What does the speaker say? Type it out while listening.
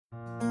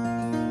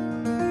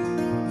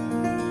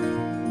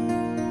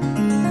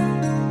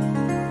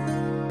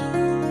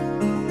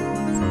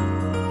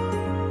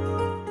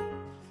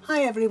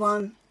Hi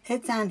everyone,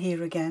 it's Anne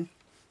here again.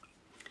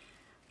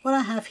 What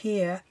I have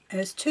here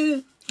is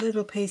two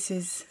little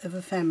pieces of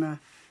ephemera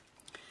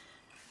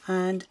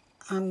and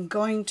I'm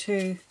going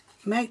to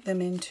make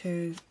them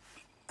into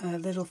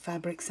little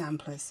fabric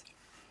samplers.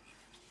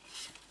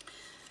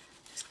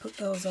 Just put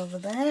those over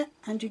there,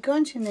 and you're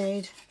going to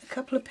need a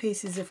couple of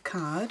pieces of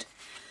card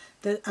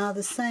that are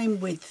the same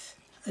width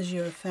as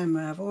your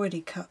ephemera. I've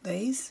already cut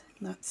these,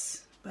 and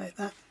that's about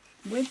that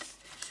width,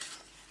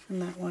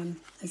 and that one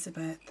is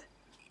about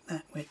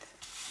that width.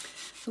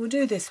 So we'll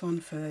do this one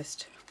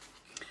first.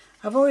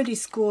 I've already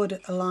scored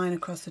a line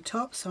across the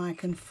top so I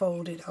can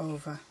fold it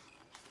over.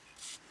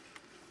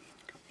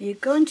 You're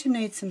going to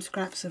need some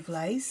scraps of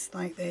lace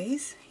like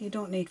these. You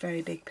don't need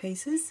very big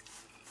pieces.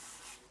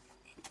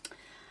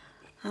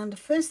 And the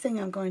first thing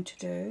I'm going to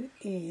do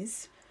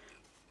is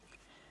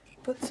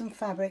put some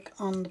fabric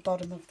on the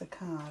bottom of the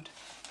card.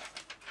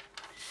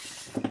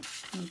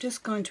 I'm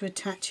just going to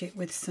attach it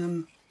with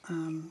some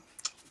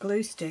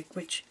glue stick,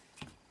 which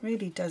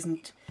really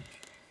doesn't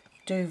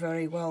do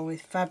very well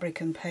with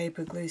fabric and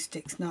paper. Glue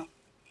stick's not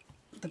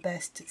the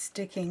best at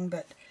sticking,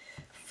 but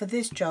for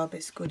this job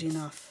it's good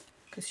enough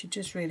because you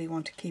just really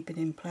want to keep it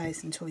in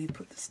place until you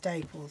put the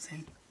staples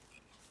in.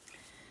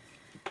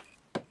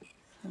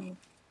 So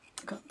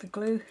I've got the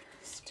glue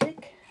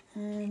stick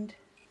and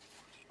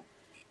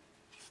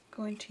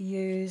going to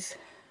use,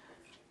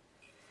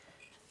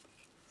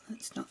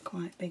 that's not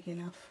quite big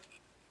enough,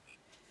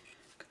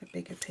 got a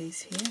bigger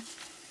piece here.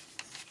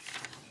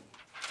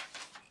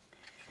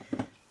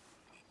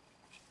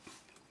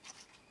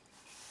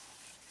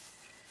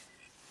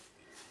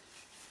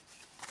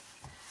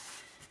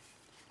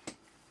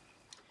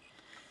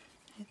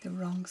 The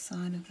wrong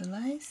side of the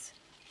lace,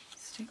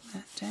 stick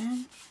that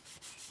down.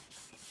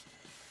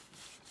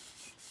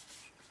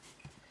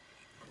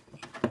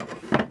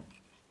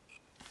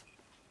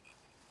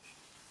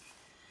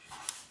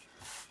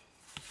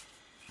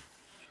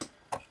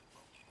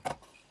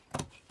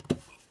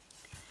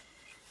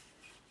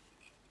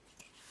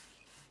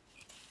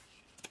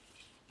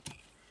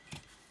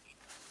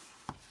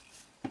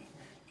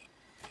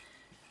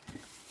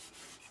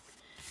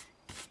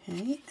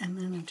 Okay, and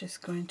then I'm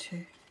just going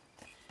to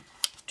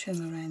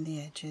trim around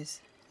the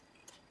edges.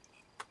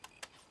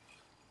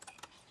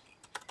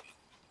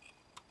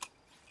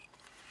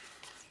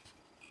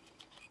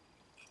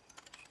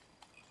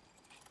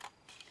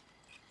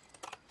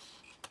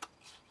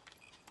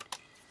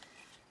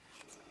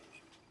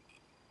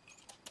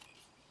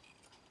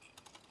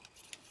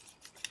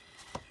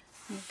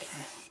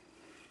 Okay,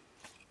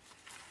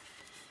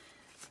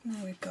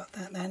 now we've got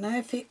that there. Now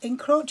if it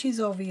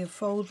encroaches over your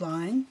fold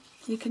line,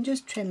 you can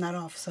just trim that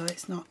off so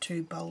it's not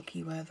too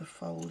bulky where the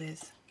fold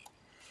is.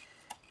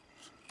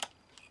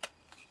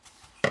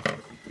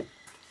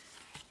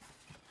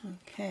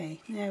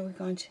 Okay, now we're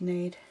going to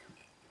need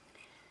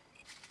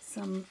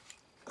some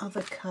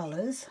other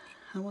colours.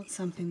 I want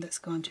something that's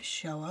going to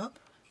show up,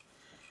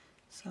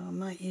 so I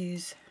might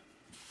use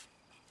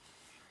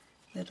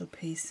a little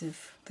piece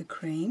of the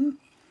cream.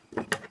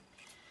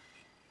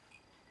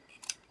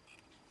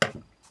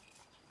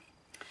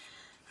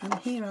 And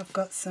here I've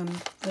got some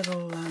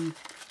little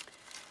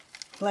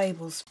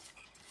labels.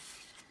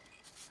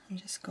 I'm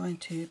just going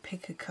to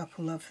pick a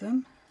couple of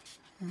them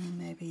and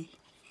maybe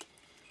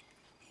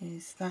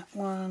use that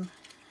one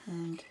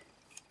and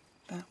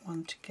that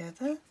one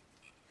together,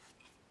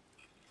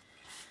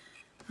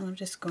 and I'm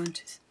just going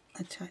to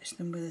attach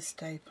them with a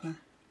stapler.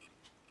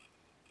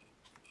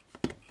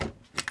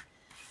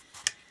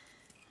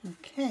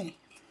 Okay,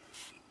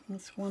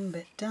 that's one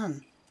bit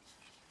done,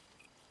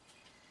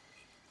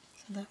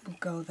 so that will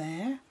go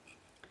there,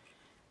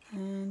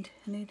 and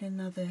I need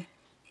another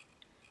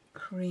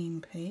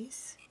cream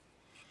piece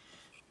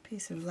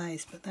of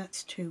lace, but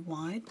that's too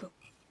wide, but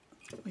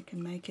we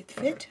can make it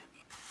fit.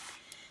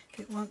 If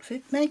it won't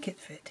fit, make it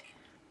fit.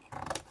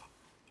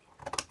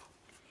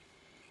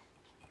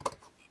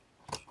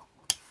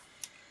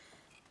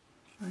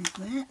 Like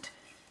that.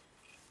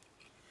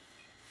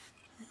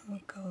 That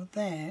will go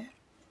there.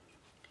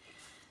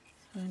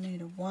 So I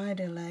need a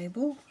wider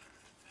label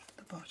at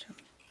the bottom.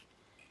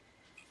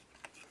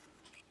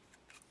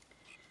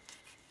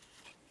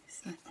 It's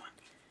that one.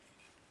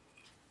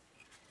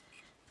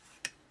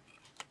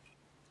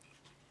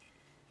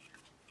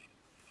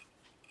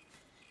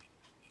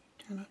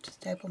 Try not to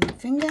staple my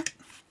finger.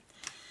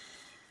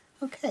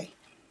 Okay.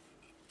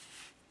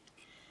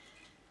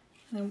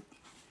 Now,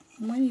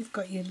 when you've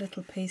got your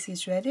little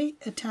pieces ready,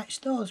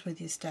 attach those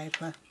with your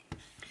stapler.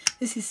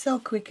 This is so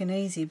quick and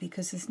easy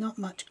because there's not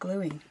much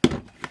gluing.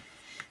 And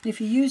if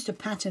you used a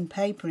pattern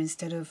paper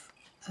instead of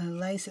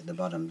lace at the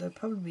bottom, there'd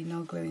probably be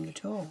no gluing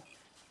at all.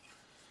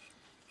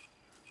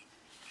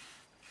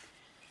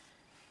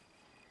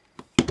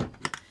 Trim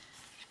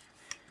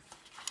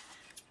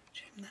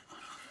that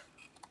one off.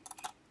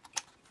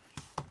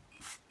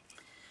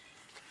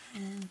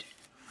 And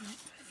I might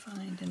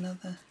find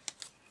another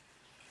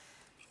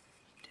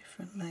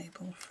different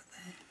label for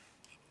there.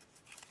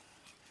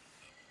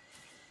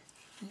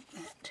 Like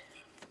that.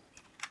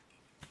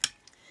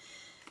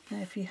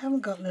 Now if you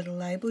haven't got little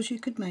labels, you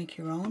could make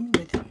your own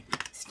with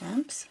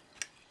stamps.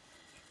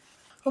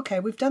 Okay,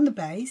 we've done the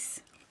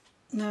base.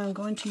 Now I'm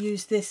going to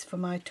use this for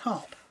my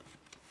top.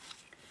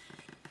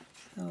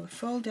 So I'll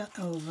fold that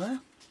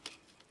over.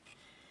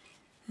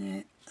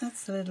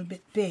 That's a little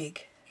bit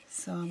big,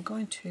 so I'm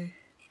going to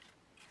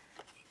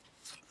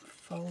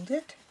fold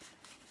it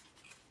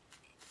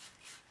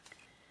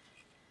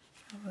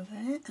over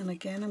there, and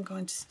again I'm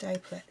going to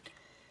staple it.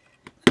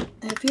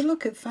 Now if you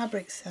look at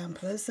fabric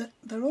samplers,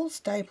 they're all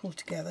stapled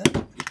together,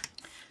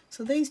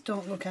 so these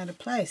don't look out of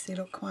place, they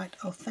look quite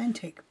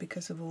authentic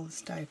because of all the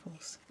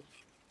staples.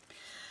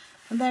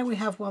 And there we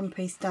have one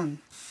piece done,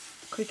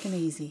 quick and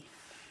easy.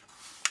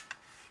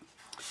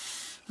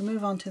 We'll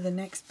move on to the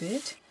next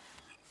bit,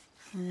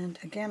 and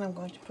again I'm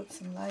going to put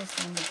some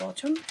lace on the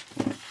bottom.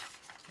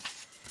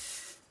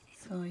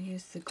 So I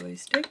use the glue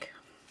stick.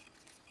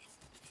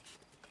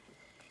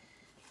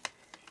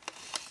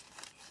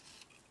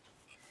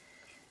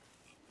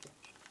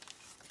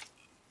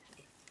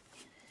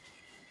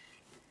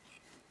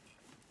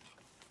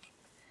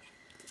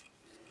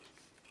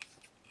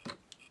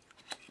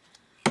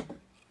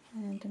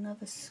 And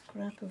another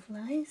scrap of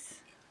lace.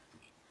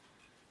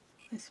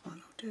 This one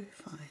will do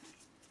fine.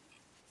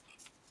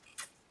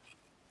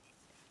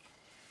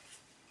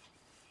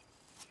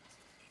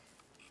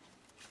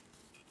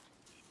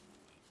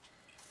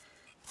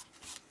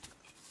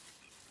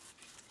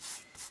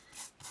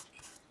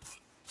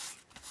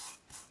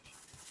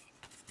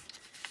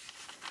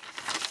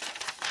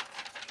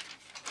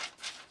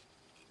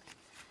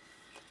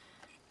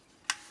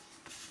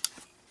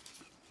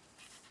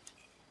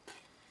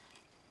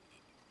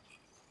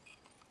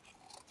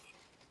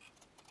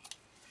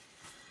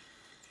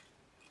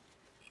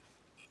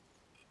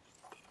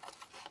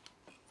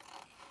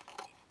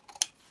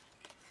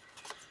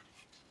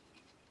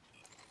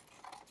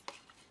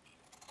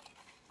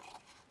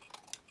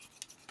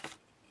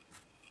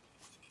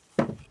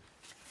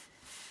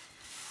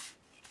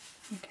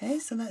 Okay,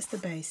 so that's the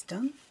base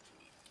done.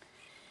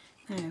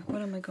 Now,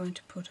 what am I going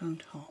to put on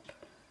top?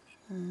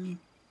 Got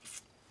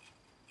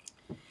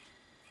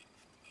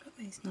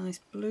these nice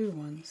blue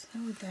ones.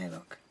 How would they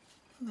look?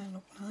 They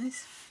look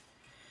nice.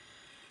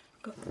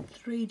 Got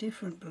 3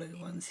 different blue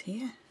ones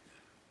here.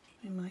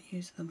 We might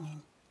use them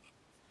all.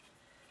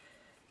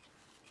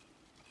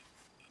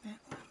 That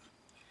one.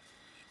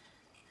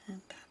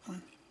 And that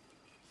one.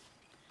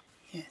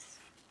 Yes.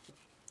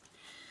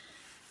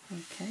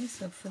 Okay,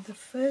 so for the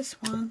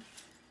first one,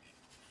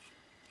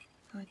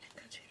 I'm going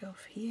to cut it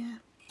off here.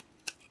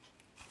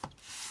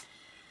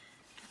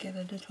 Get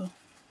a little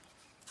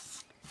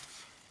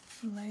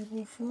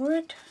label for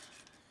it.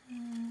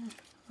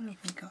 What have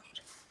we got?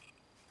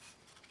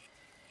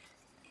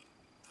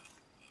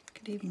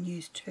 Could even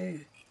use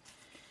 2.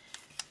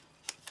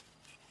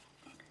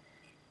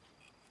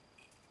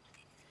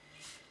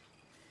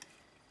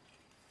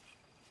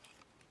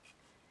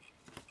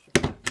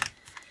 That's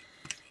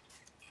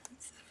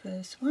the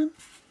first one.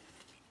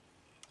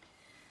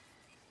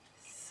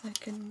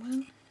 Second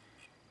one.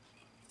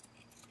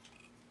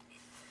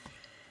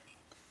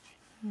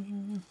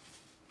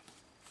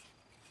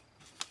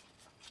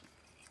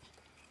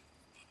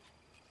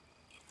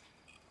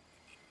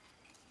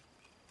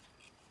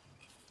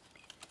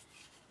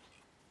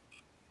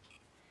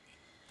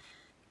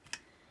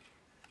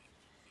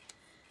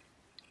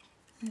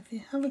 If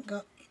you haven't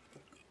got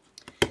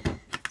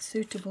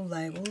suitable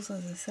labels,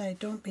 as I say,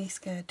 don't be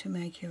scared to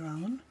make your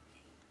own.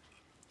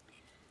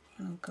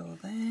 And I'll go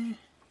there,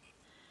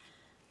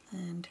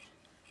 and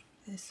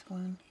this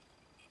one.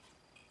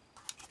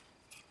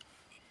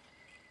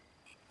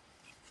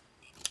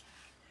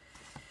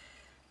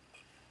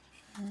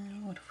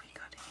 What have we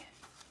got here?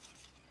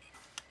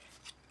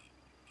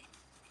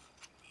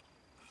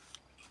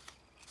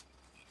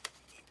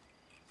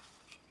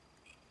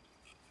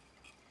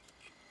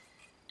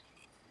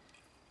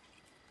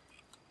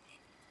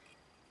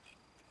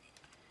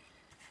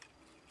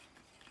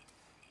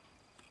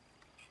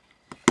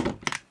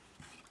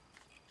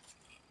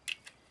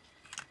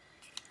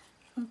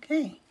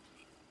 Okay,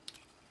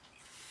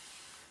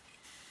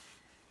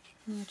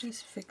 I'll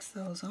just fix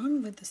those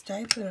on with the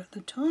stapler at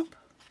the top,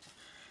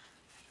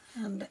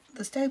 and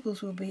the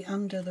staples will be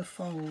under the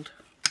fold.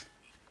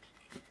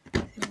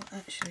 You won't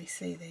actually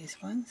see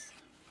these ones.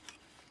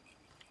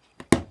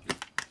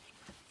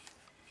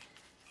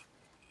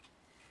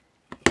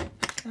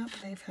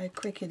 Can't believe how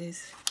quick it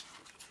is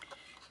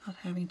not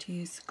having to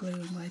use the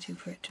glue and waiting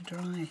for it to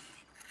dry.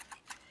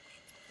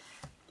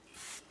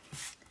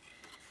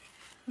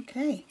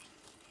 Okay.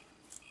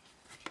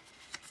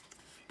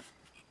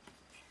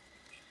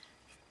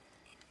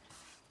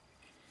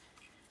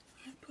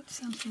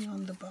 Something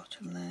on the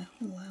bottom there.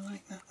 Oh, I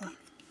like that one.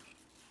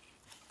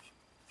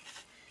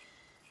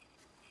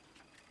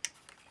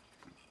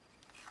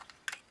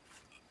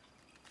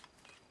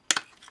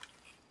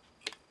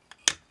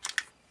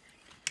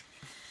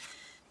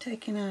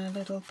 Taking our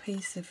little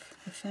piece of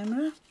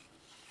ephemera,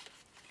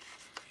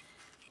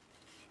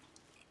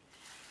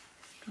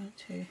 going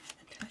to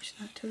attach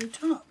that to the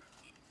top.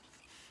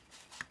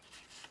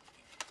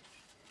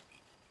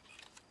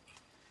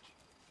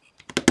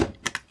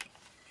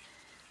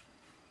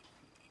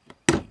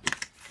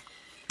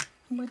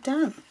 and we're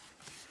done.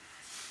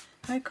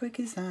 How quick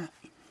is that?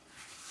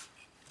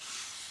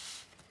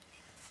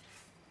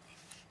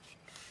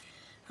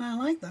 I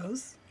like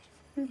those.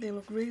 I think they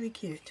look really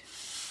cute.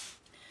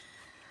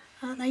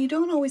 Now you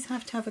don't always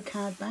have to have a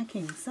card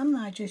backing. Some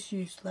I just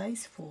used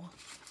lace for.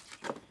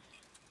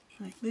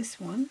 Like this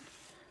one.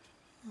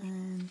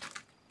 And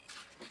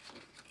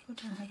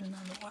I had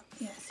another one.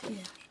 Yes, here.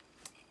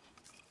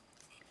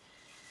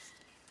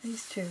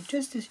 These two.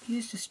 Just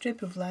used a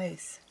strip of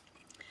lace.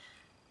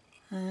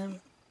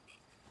 Just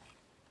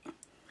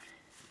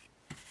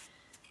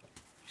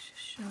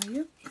show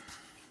you.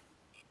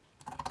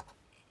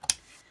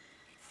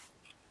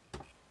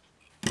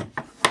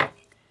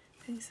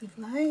 Piece of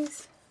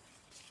lace.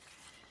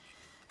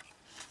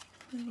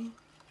 Little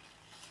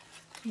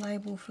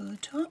label for the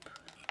top.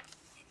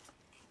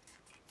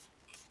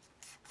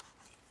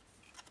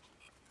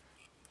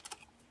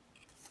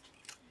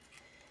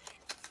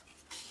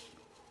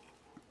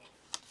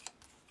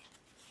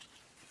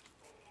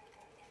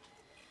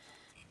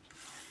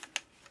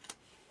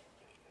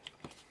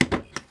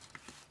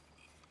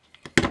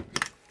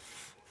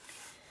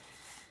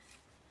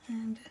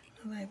 And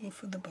a label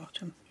for the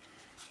bottom.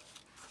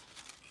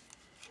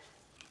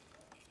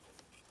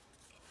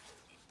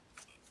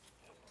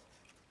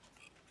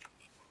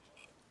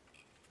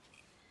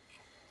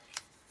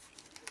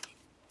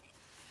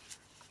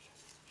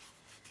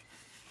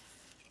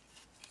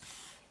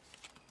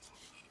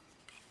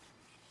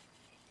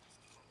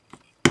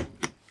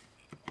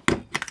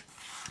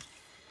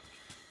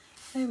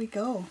 There we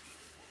go.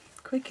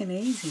 Quick and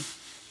easy.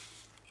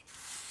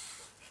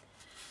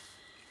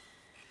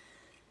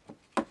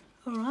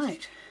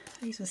 Alright,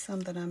 these are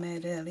some that I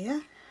made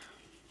earlier.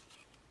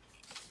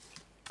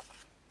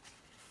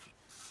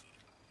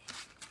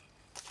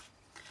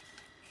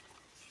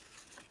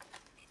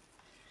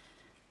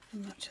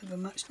 Not much of a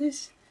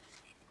muchness.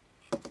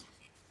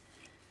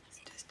 It's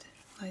just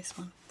a nice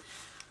one.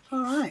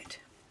 Alright,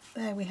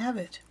 there we have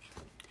it.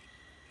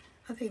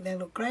 I think they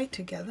look great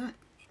together,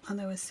 and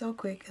they were so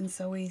quick and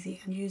so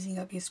easy, and using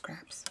up your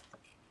scraps.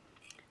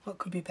 What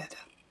could be better?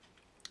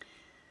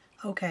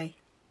 Okay,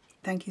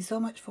 thank you so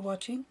much for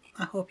watching.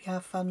 I hope you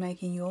have fun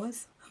making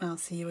yours, and I'll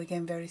see you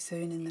again very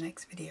soon in the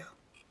next video.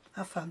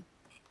 Have fun.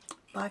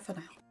 Bye for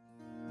now.